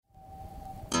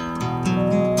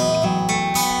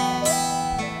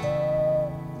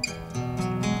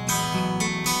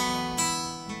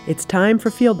It's time for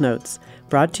Field Notes,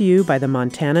 brought to you by the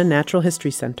Montana Natural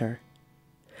History Center.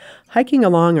 Hiking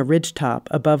along a ridgetop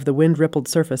above the wind-rippled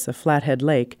surface of Flathead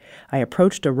Lake, I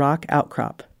approached a rock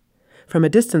outcrop. From a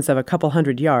distance of a couple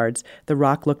hundred yards, the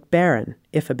rock looked barren,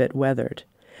 if a bit weathered.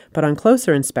 But on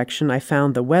closer inspection, I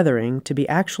found the weathering to be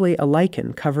actually a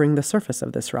lichen covering the surface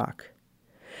of this rock.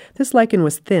 This lichen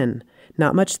was thin,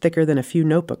 not much thicker than a few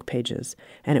notebook pages,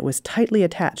 and it was tightly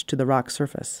attached to the rock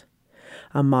surface.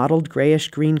 A mottled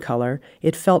grayish-green color,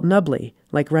 it felt nubbly,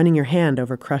 like running your hand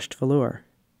over crushed velour.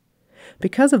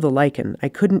 Because of the lichen, I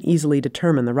couldn't easily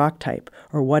determine the rock type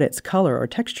or what its color or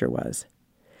texture was.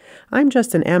 I'm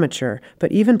just an amateur,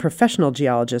 but even professional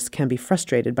geologists can be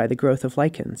frustrated by the growth of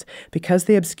lichens because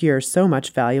they obscure so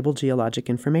much valuable geologic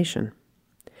information.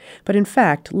 But in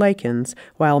fact, lichens,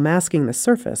 while masking the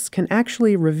surface, can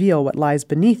actually reveal what lies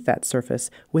beneath that surface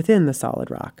within the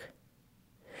solid rock.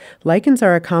 Lichens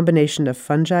are a combination of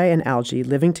fungi and algae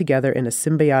living together in a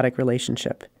symbiotic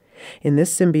relationship. In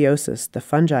this symbiosis, the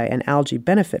fungi and algae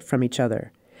benefit from each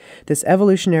other. This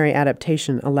evolutionary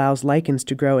adaptation allows lichens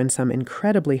to grow in some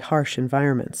incredibly harsh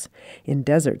environments, in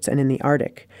deserts and in the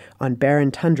Arctic, on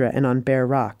barren tundra and on bare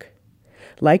rock.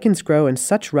 Lichens grow in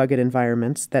such rugged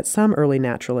environments that some early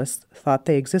naturalists thought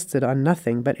they existed on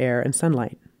nothing but air and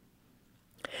sunlight.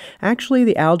 Actually,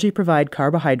 the algae provide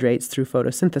carbohydrates through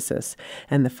photosynthesis,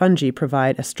 and the fungi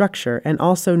provide a structure and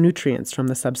also nutrients from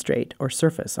the substrate or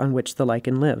surface on which the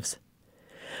lichen lives.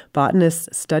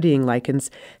 Botanists studying lichens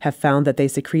have found that they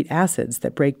secrete acids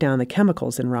that break down the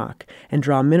chemicals in rock and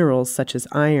draw minerals such as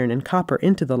iron and copper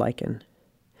into the lichen.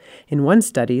 In one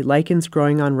study, lichens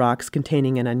growing on rocks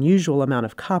containing an unusual amount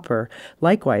of copper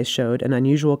likewise showed an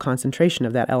unusual concentration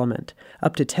of that element,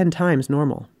 up to 10 times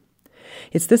normal.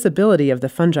 It's this ability of the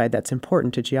fungi that's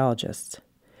important to geologists.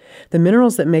 The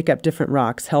minerals that make up different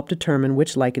rocks help determine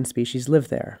which lichen species live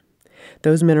there.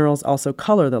 Those minerals also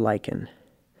color the lichen.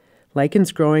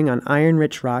 Lichens growing on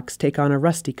iron-rich rocks take on a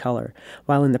rusty color,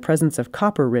 while in the presence of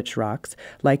copper-rich rocks,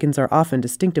 lichens are often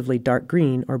distinctively dark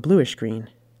green or bluish-green.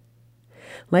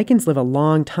 Lichens live a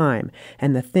long time,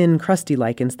 and the thin, crusty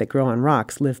lichens that grow on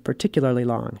rocks live particularly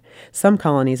long. Some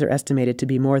colonies are estimated to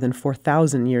be more than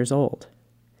 4,000 years old.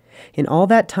 In all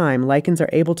that time, lichens are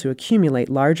able to accumulate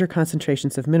larger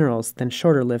concentrations of minerals than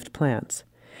shorter-lived plants.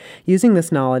 Using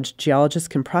this knowledge, geologists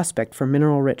can prospect for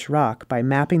mineral-rich rock by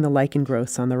mapping the lichen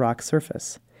growths on the rock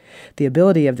surface. The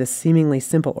ability of this seemingly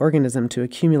simple organism to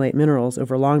accumulate minerals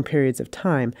over long periods of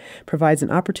time provides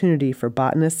an opportunity for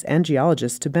botanists and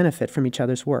geologists to benefit from each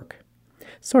other's work.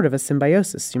 Sort of a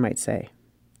symbiosis, you might say.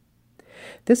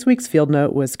 This week's Field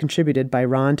Note was contributed by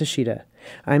Ron Tashida.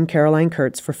 I'm Caroline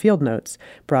Kurtz for Field Notes,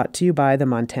 brought to you by the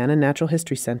Montana Natural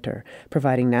History Center,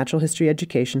 providing natural history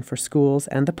education for schools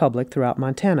and the public throughout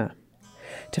Montana.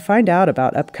 To find out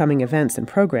about upcoming events and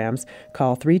programs,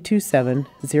 call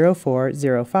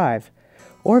 327-0405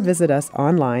 or visit us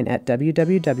online at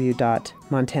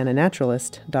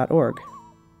www.montananaturalist.org.